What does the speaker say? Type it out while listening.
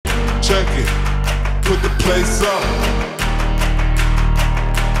check it, put the place up.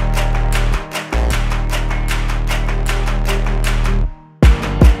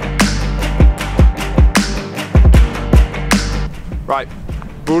 Right,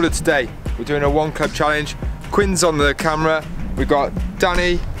 rule of today, we're doing a one club challenge. Quin's on the camera, we've got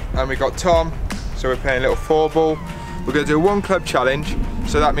Danny and we've got Tom, so we're playing a little 4-ball. We're going to do a one club challenge,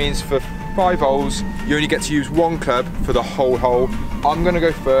 so that means for 5 holes, you only get to use one club for the whole hole. I'm going to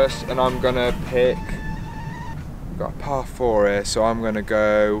go first and I'm going to pick, we've got a par 4 here, so I'm going to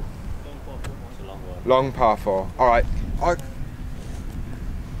go long par 4. Alright,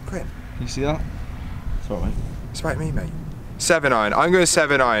 Quin, you see that? It's alright. It's about me, mate. 7-iron, I'm going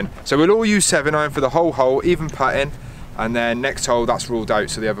 7-iron. So we'll all use 7-iron for the whole hole, even putting, and then next hole that's ruled out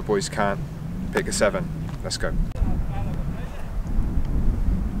so the other boys can't pick a 7. Let's go.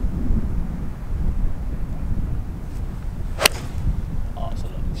 Oh, it's a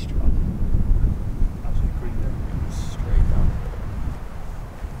lovely strike. Absolutely green there. Straight down.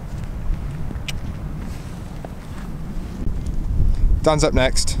 Dan's up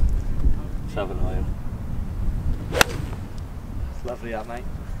next. 7-iron. Lovely that, mate.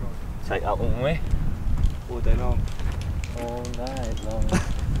 Take that one with me. All day long. All night long.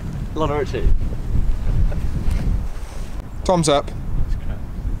 Lot of it too. Tom's up.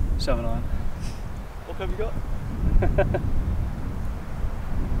 7-iron. What have you got?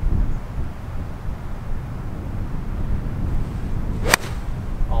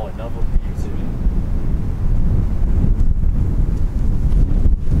 Oh, another beauty.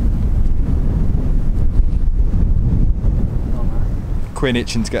 Quin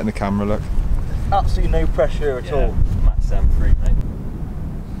itching to get in the camera, look. Absolutely no pressure at all. Max M3, mate.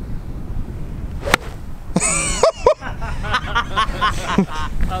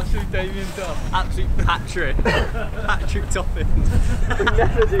 Absolute Damien Duff. Absolute Patrick. Patrick Topping. We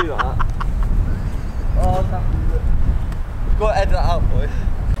never do that. Oh, no. You've got to edit that out, boy.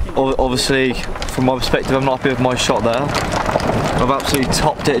 Obviously, from my perspective, I'm not happy with my shot there. I've absolutely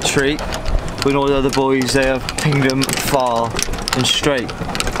topped it a treat. When all the other boys, they have pinged them far and straight.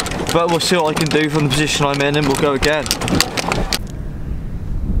 But we'll see what I can do from the position I'm in and we'll go again.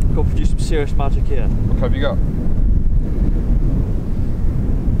 Got to produce some serious magic here. What club you got?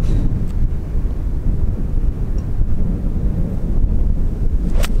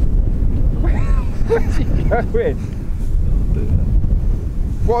 Where's he going?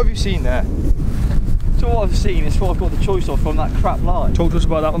 What have you seen there? So what I've seen is what I've got the choice of from that crap line. Talk to us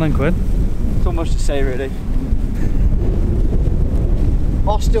about that one then, Quin. It's not much to say really.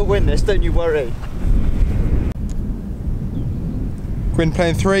 I'll still win this, don't you worry. Quin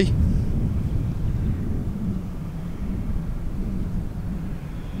playing 3.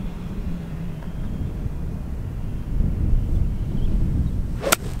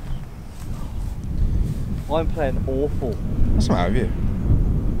 I'm playing awful. What's the matter with you?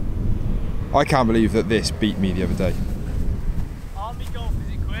 I can't believe that this beat me the other day. Army golf,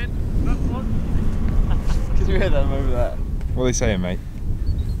 is it, Quin? Can you hear them over there? What are they saying, mate?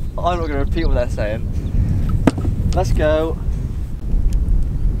 I'm not going to repeat what they're saying. Let's go.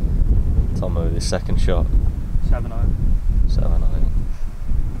 Tomo with his second shot. 7-iron. 7-iron.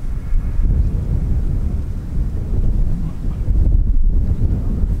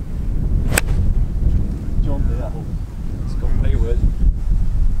 John Deere. It's got Maywood.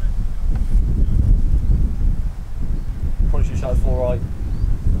 Probably should shout 4 right.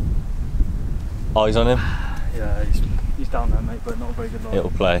 Eyes on him? Yeah, he's down there, mate, but not a very good line.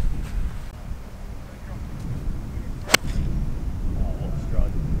 It'll play.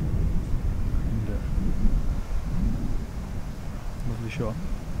 Lovely shot.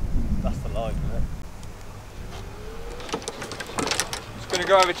 That's the line, isn't it? Just gonna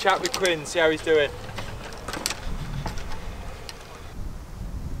go have a chat with Quin, see how he's doing.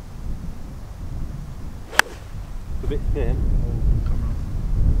 A bit thin.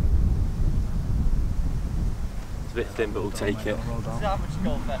 It's a bit thin, but we'll take it. Roll down. How much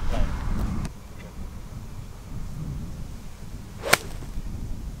golf fair play?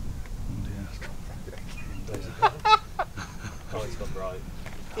 Oh, it's gone right.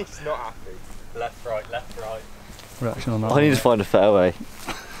 He's not happy. Left, right, left, right. Reaction on that. I need to find a fairway.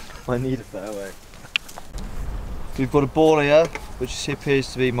 I need a fairway. We've got a ball here, which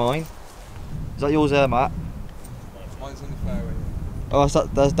appears to be mine. Is that yours there, Matt? Mine's on the fairway. Oh,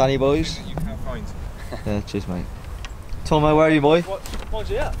 that's Danny, boys. You can't find. Yeah, cheers, mate. Tomo, where are you, boy?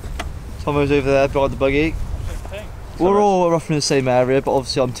 What's it at? Tomo's over there behind the buggy. We're all roughly in the same area, but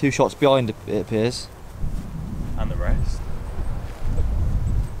obviously I'm 2 shots behind, it appears. And the rest.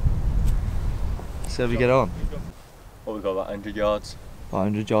 So we get on. What, we got about 100 yards? About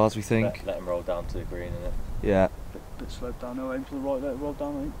 100 yards, we think. Let him roll down to the green, innit? Yeah. Bit sloped down, no, aim to the right, let it roll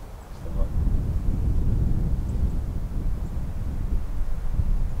down, mate.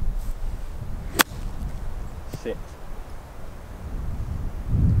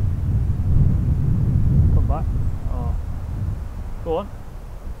 Come back. Oh. Go on.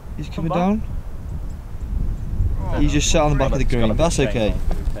 He's coming down. Oh, he's just sat on the back of the green. That's okay.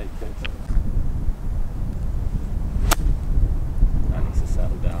 And needs to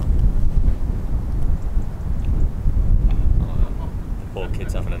settle down. The poor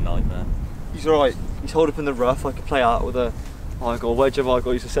kid's having a nightmare. He's alright. He's holed up in the rough. I could play out with a wedge of I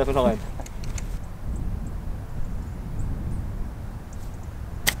got. He's a 7-iron.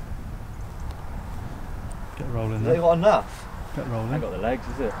 Get rolling Has there. he got enough? Get rolling. I got the legs,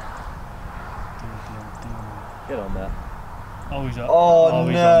 is it? Get on there. Oh, he's up. Oh,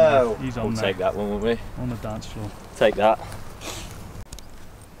 he's no! On he's on We'll there. take that one, won't we? On the dance floor. Take that.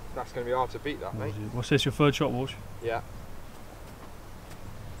 That's going to be hard to beat that, mate. What's this, your third shot, Walsh? Yeah.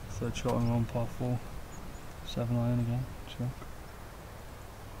 Third shot and on par 4. 7-iron again. Sure.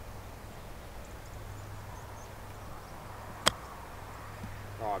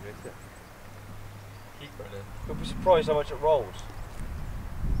 Oh, I missed it. Keep running. You'll be surprised how much it rolls.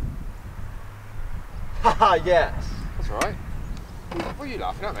 Haha, yes! That's alright. What are you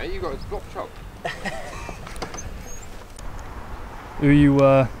laughing at, mate? You got a drop shot. Who are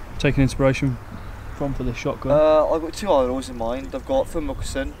you taking inspiration from for this shotgun? I've got 2 idols in mind. I've got Phil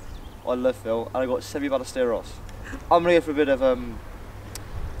Mickelson, I love Phil, and I've got Seve Ballesteros. I'm going to go for a bit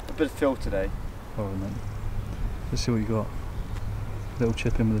of Phil today. Alright, mate. Let's see what you got. Little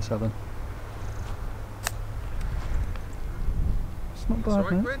chip in with a 7. It's not bad,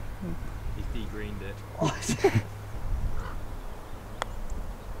 That's mate. Quin? He's de-greened it.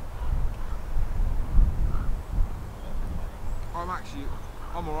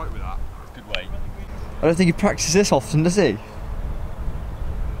 I'm alright with that. Good weight. I don't think he practices this often, does he?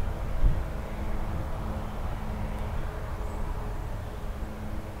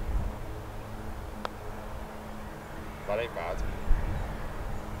 That ain't bad.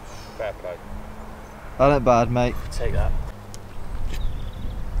 Fair play. That ain't bad, mate. Take that.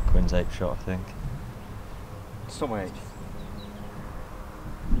 Quin's 8th shot, I think. It's not my age.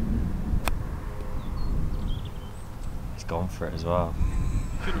 He's gone for it as well.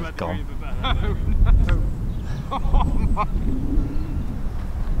 Should have had the Gone. green a bit better. No. Oh my.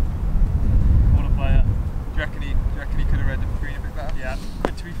 What a player. Do you reckon he could have read the green a bit better? Yeah,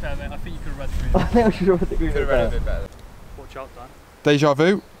 but to be fair, mate, I think you could have read the green. I think I should have read the green Could have read it a bit better. Watch out, Dan. Deja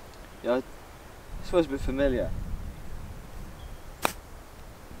vu? Yeah, it feels a bit familiar.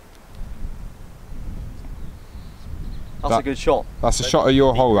 That's a good shot. That's a shot of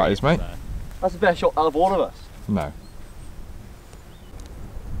your hole, that is, mate. That's the best shot out of all of us. No.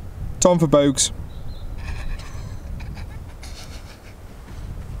 Tom for Bogues.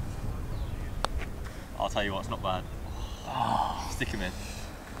 I'll tell you what, it's not bad. Stick him in.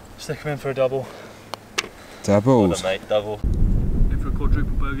 Stick him in for a double. Doubles. Well done, mate, double. In for a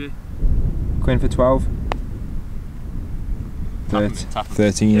quadruple bogey. Quin for 12. Tap him.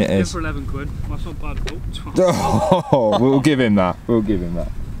 13 it In is. for 11 quid. That's not bad. Oh, we'll give him that. We'll give him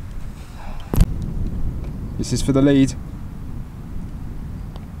that. This is for the lead.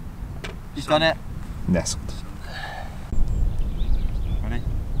 He's done it. Nestled. Ready?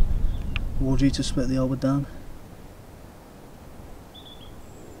 Wardy to split the elbow down.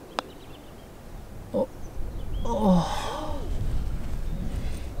 Oh. Oh.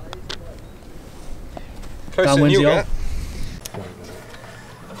 Closer Dan than wins you the get.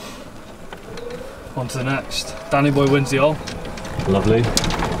 On to the next. Danny boy wins the hole. Lovely.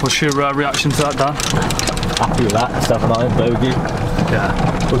 What's your reaction to that, Dan? Happy with that. 7-iron bogey. Yeah.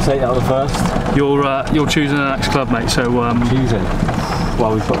 We'll take that on the first. You're choosing the next club, mate. So Choosing.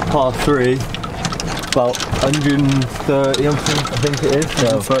 Well, we've got par 3. About 130, I think it is.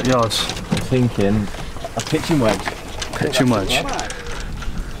 So 30 yards. I'm thinking a pitching wedge. Pitching wedge.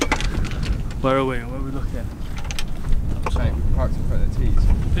 Where are we? Where are we looking? Parked in front of the tees.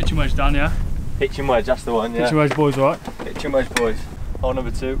 Pitching wedge, Dan. Yeah. Pitching wedge, that's the one, yeah. Pitching wedge, boys. Right. Pitching wedge, boys. Hole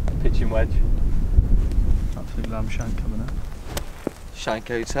number 2, pitching wedge. Absolute lamb shank coming out. Shank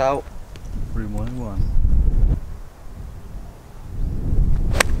Hotel. Room 101.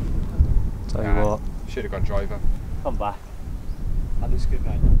 Tell you what. Should have gone driver. Come back. That looks good,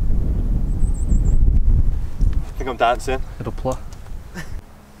 mate. I think I'm dancing. It'll play.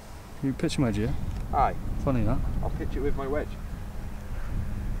 You pitching wedge, yeah? Aye. Funny that. I'll pitch it with my wedge.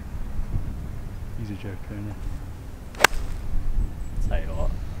 He's a joker, isn't Tell you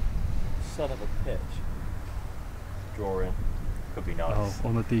what. Son of a pitch. Draw in. Could be nice. Oh,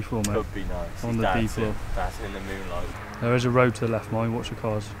 on the D4, mate. Could be nice. On the D4. Dancing in the moonlight. There is a road to the left, mine. Watch your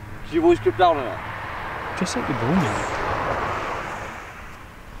cars. Did you always grip down on it? Just hit the ball, mate.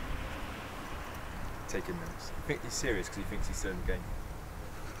 Taking notes. I think he's serious because he thinks he's still in the game.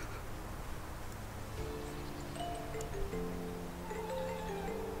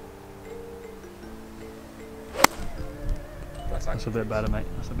 That's a bit better, mate.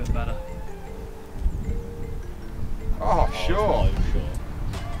 That's a bit better. Oh, sure.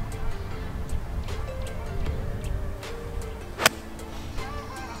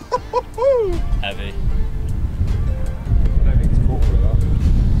 Heavy. I don't think he's caught with that.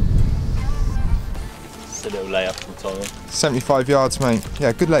 It's a little layup from Tommy. 75 yards, mate.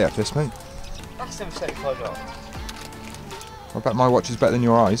 Yeah, good layup this, mate. That's 75 yards. I bet my watch is better than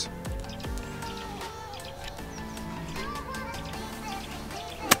your eyes.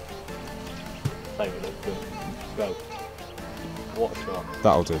 Take a look good. Go. What a shot.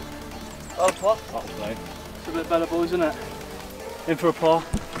 That'll do. Oh, what? That'll play. It's a bit better, boys, isn't it? In for a par.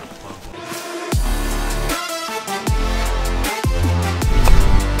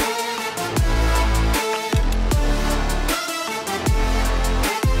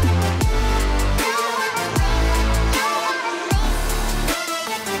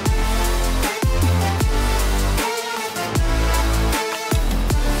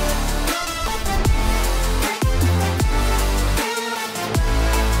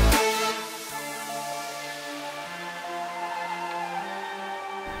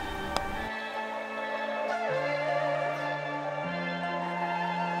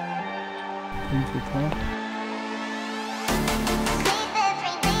 Into a par.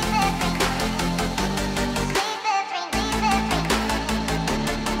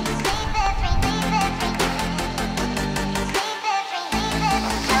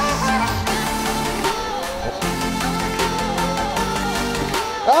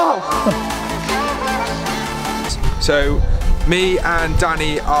 So, me and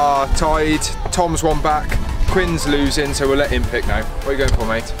Danny are tied. Tom's one back. Quin's losing, so we'll let him pick now. What are you going for,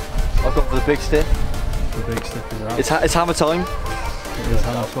 mate? I've gone for the big stick. The big stick is out. It's hammer time. It is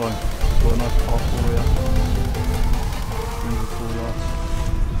hammer time. Got a nice par 4 here.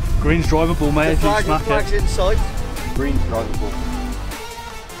 Green's drivable, mate, if you smack Flag's it. in sight. Green's drivable.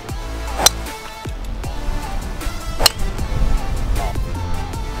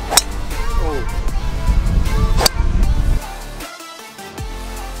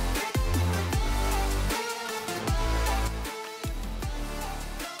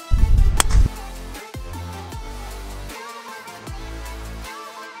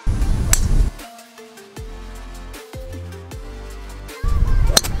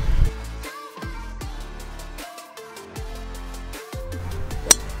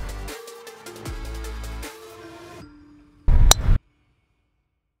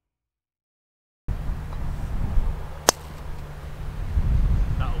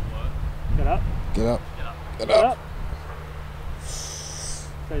 Get up. Get up. Get Get up. up.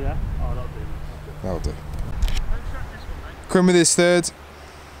 Stay there. Oh, that'll do. That'll do. Quin with his third.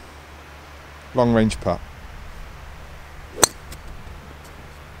 Long range putt.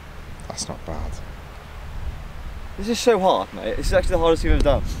 That's not bad. This is so hard, mate. This is actually the hardest thing I've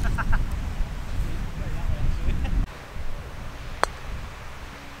done.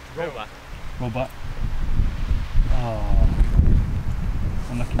 Roll back. Roll back. Oh.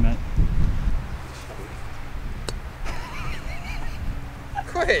 Unlucky, mate.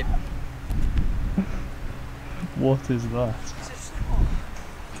 Quin! What is that?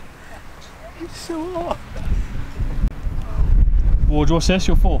 It's so hard. Ward, what's this?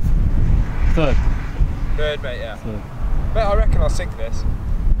 Your fourth? Third? Third, mate, yeah. Third. Mate, I reckon I'll sink this.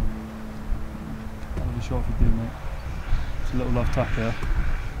 I'll be sure if you do, mate. It's a little love tap here.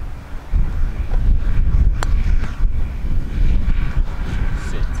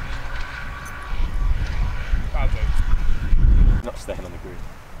 Sit. Not staying on the green.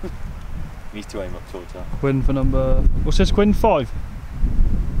 Needs to aim up towards that. Quin for number... What's this, Quin? 5?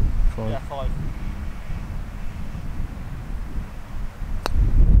 5. Yeah, 5.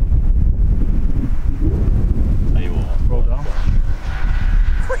 Tell you what. Roll down.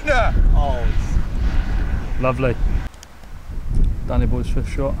 Winner! Oh, Lovely. Danny boy's 5th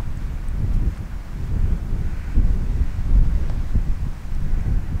shot.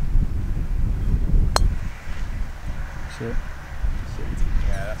 That's it.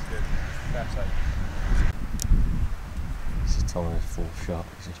 Yeah, that's good. That's it. this is Tommy's 4th shot.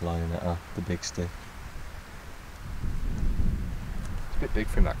 He's just lining it up, the big stick. It's a bit big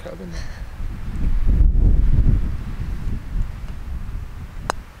for him, that club, isn't it?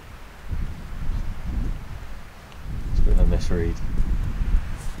 It's a bit of a miss misread.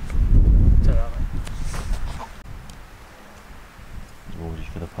 Wardy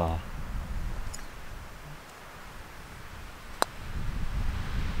for the par.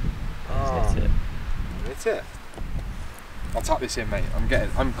 He's hit it. Hit it. I'll tap this in, mate. I've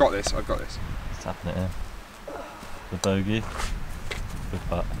got this. He's tapping it in. The bogey. Good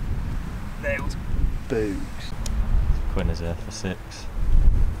putt. Nailed. Boogs. Quin is here for 6.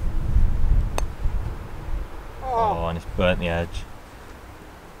 Oh, and he's burnt the edge.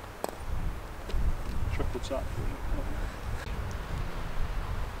 Triple tap.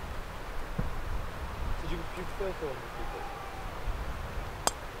 Did you prefer for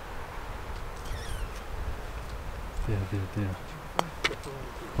Dear.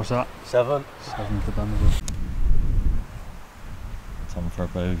 What's that? 7. 7 for Danville. 10 for a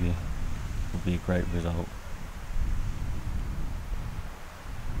bogey would be a great result.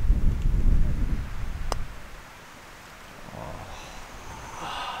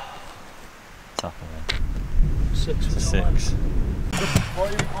 Tapping in. 6 It's a 6. Why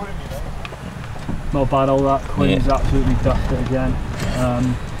are you recording me, mate? Not bad, all that. Quin's Yeah. absolutely duffed it again.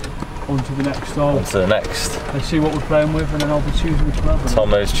 On to the next hole. On to the next. Let's see what we're playing with, and then I'll be choosing which club.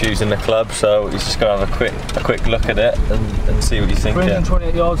 Tomo's choosing the club, so he's just going to have a quick look at it and see what you think.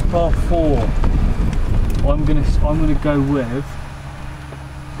 328 yards, par 4. I'm gonna go with.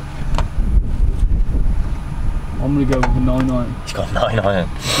 I'm gonna go with a 9-iron. He's got 9 iron.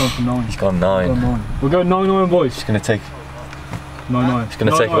 He's going for 9. He's got 9. We're going 9-iron, boys. It's going to take. 9-iron. It's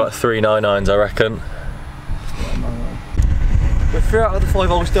going to take about 3 9-irons, I reckon. We're 3 out of the 5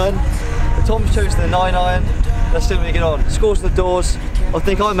 holes done. Tom's chosen the 9-iron. Let's see when we get on. Scores on the doors. I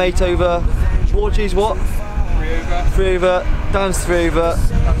think I'm 8 over. Wardy's what? 3 over. Dan's 3 over.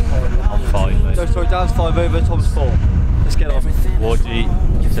 I'm 5, mate. No, sorry, Dan's 5 over. Tom's 4. Let's get on. Wardy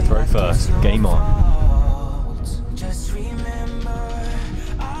to throw first. Game on. Just remember,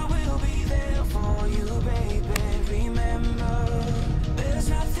 I will be there for you, baby. Remember, there's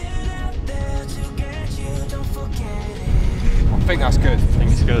nothing out there to get you. Don't forget it. I think that's good. I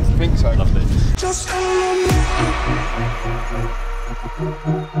think it's good. I think so. Lovely. Just remember.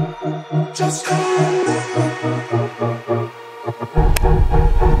 Just remember.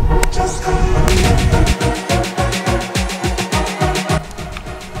 Just remember.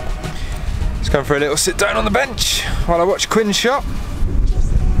 Going for a little sit down on the bench while I watch Quin's shot.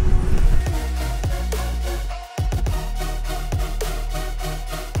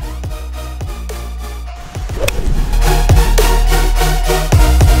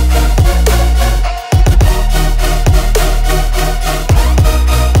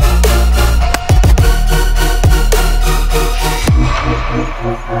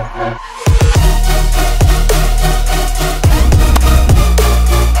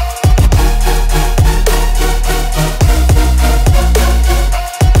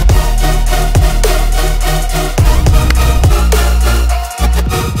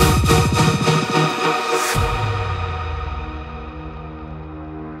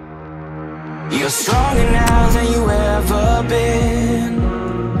 You're stronger now than you ever been.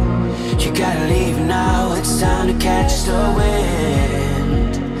 You gotta leave now, it's time to catch the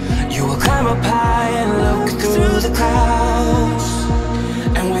wind. You will climb up high and look through the clouds.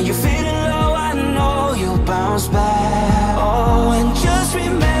 And when you're feeling low, I know you'll bounce back. Oh, and just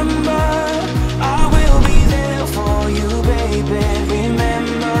remember, I will be there for you, baby.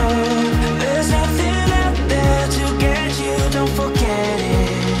 Remember, there's nothing out there to get you, don't forget it.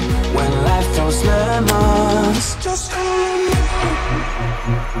 When life throws lemons, just remember.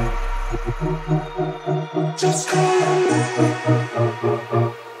 Just remember.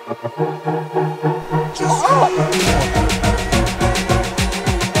 Just remember.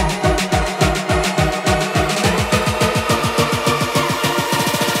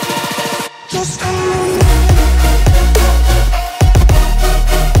 Just remember.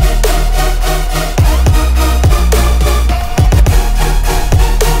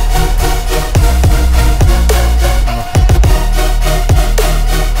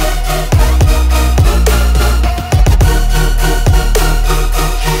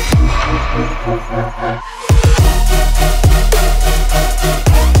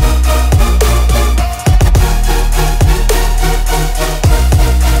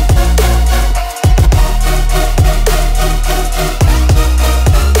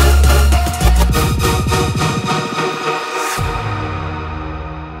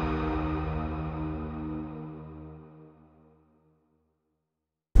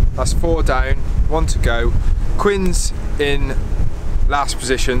 That's 4 down, 1 to go. Quin's in last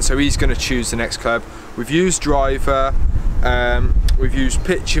position, so he's going to choose the next club. We've used driver, we've used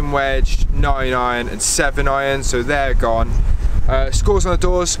pitch and wedge, 9 iron and 7 iron, so they're gone. Scores on the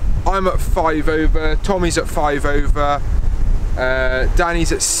doors, I'm at 5 over, Tommy's at 5 over,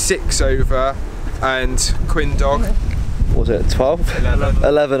 Danny's at 6 over, and Quin Dog. What was it, 12?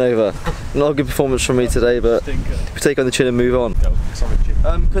 11 over. Not a good performance from me today, but we take on the chin and move on.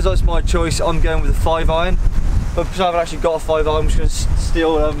 Because that's my choice, I'm going with a 5 iron. But because I haven't actually got a 5 iron, I'm just going to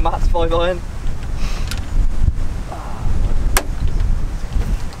steal Matt's 5 iron.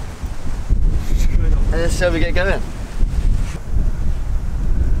 And let's see how we get going.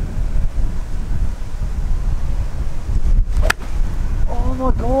 Oh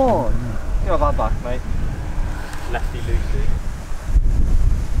my god! Give that back, mate. Lefty loosey.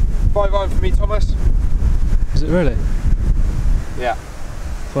 5 iron for me, Thomas. Is it really? Yeah.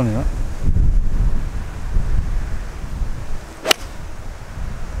 Funny that.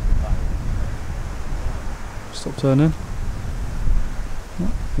 Stop turning.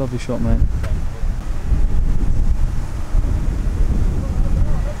 Oh, lovely shot, mate.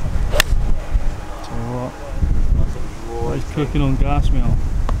 He's clicking on gas, meal.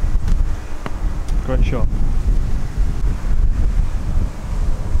 Great shot.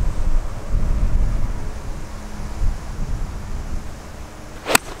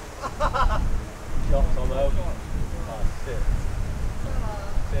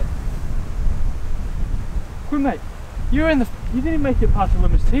 Quin, mate, you didn't even make it past the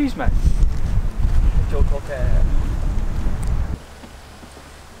women's tees, mate. Joe Cocker.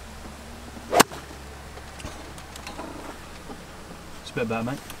 It's a bit better,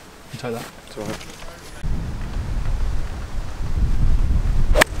 mate. You can take that. It's alright.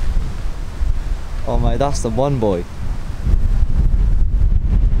 Oh mate, that's the one, boy.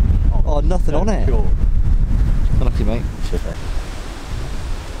 Oh, nothing on it. Sure. Unlucky, mate.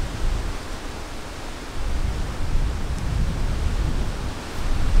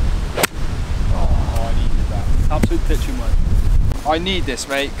 Oh, I needed that. Absolute pitching, mate. I need this,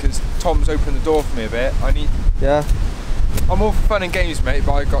 mate, because Tom's opened the door for me a bit. Yeah? I'm all for fun and games, mate,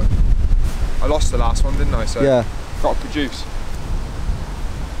 but I lost the last one, didn't I? So Yeah. got to produce.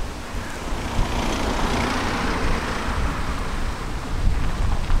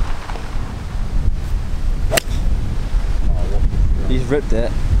 He's ripped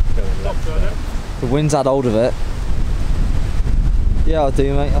it. The wind's had hold of it. Yeah, I'll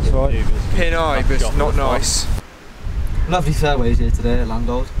do, mate, that's right. Pin eye, but it's not nice. Lovely fairways here today at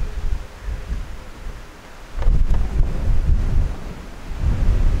Llandrindod.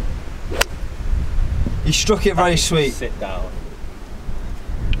 He struck it very sweet. Sit down.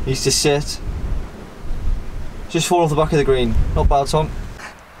 Needs to sit. Just fall off the back of the green. Not bad, Tom.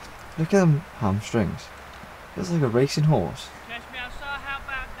 Look at them hamstrings. Looks like a racing horse. Catch me outside, how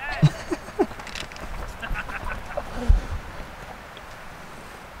about that?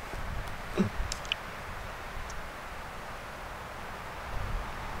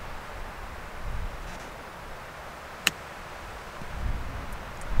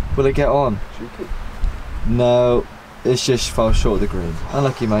 Will it get on? No, it's just fell short of the green.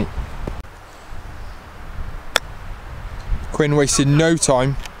 Unlucky, mate. Quin wasted no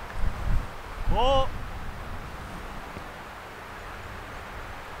time.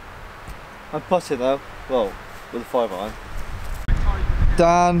 I putted though. Well, with a 5 iron.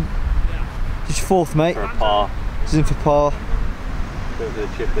 Dan, just your 4th, mate. For a par. He's in for par. Go to the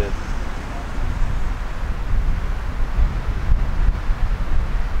chip in.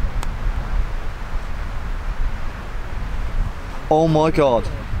 Oh my god.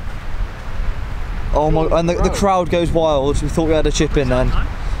 Oh my, and the crowd goes wild. We thought we had a chip in then.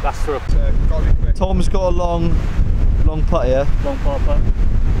 That's for a Tom's got a long putt here. Long par putt.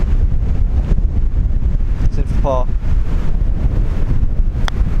 He's in for par.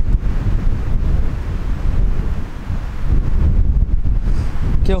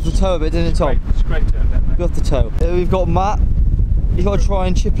 Get off the toe a bit, didn't it, Tom? Scraped it a bit, mate. Get off the toe. We've got Matt. He's got to try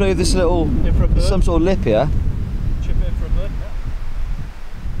and chip over this little, In for a bird. some sort of lip here. Chip it in for a bird, yeah.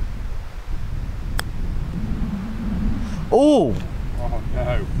 Oh! Oh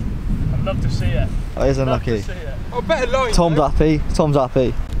no. I'd love to see it. That is Love unlucky. to see it. Oh, better line. Tom's though. happy. Tom's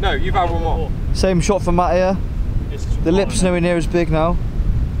happy. No, you've had one more. Same shot for Matt here. This is The lip's nowhere near as big now.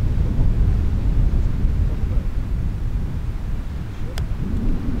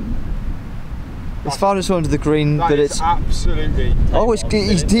 It's found its way into the green, That but is it's absolutely.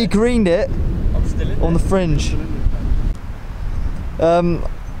 he's de-greened it I'm still in on the fringe.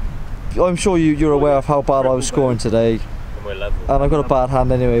 I'm sure you're aware of how bad I was scoring today, and we're level. and I've got a bad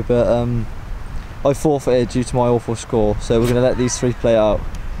hand anyway. But I forfeited due to my awful score, so we're going to let these 3 play out.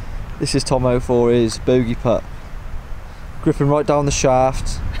 This is Tomo for his bogey putt, gripping right down the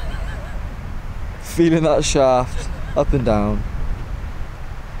shaft. Feeling that shaft, up and down.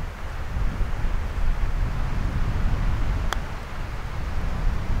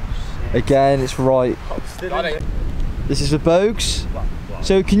 Again, it's right. This is for Bogues.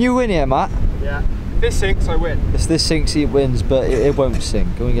 So can you win here, Matt? Yeah. If this sinks, I win. If this sinks, he wins, but it won't sink.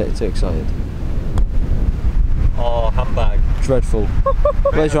 I won't get too excited. Oh, handbag. Dreadful.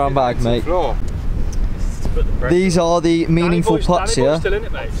 Where's your handbag, mate? These are the meaningful putts here. Still in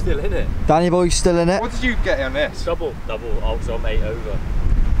it, mate. Still in it. Danny Boy's still in it. What did you get on this? Double. Also, I'm 8 over.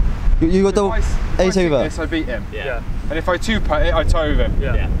 You got double If 8 I over. This, I beat him. Yeah. And if I 2-putt it, I tie with him.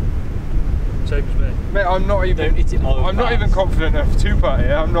 Yeah. Same as me. Mate, I'm not even. Don't hit it all I'm not fast. even confident of 2-putt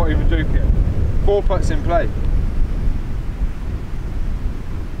here. I'm not even joking. 4 putts in play.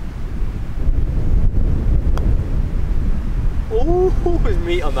 Ooh, there's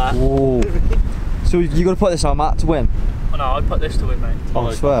meat on that. Whoa. So you got to put this on, Matt, to win. Oh no, I'd put this to win, mate. Oh,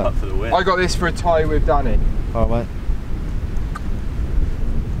 I swear. Putt for the win. I got this for a tie with Danny. Alright, mate.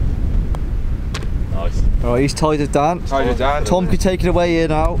 Nice. Alright, he's tied with Dan. Tied with Dan. Tom could take it away here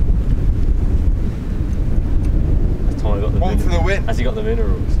now. Tommy got the One for the win. Has he got the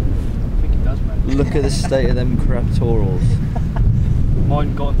minerals? I think he does, mate. Look at the state of them craptorals.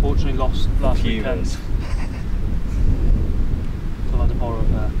 Mine got unfortunately lost last weekend. Humans. So I had to borrow a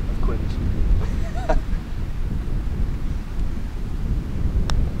pair of Quins.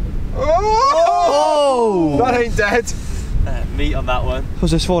 Oh! That ain't dead. Meat on that one.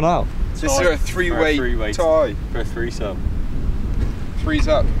 What's this for now? This is a three-way tie. For a threesome. 3's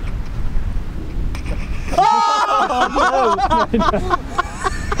up.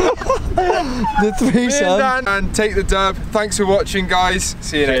 The threesome. And take the dub. Thanks for watching, guys.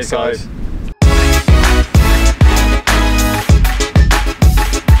 See you next time. Guys.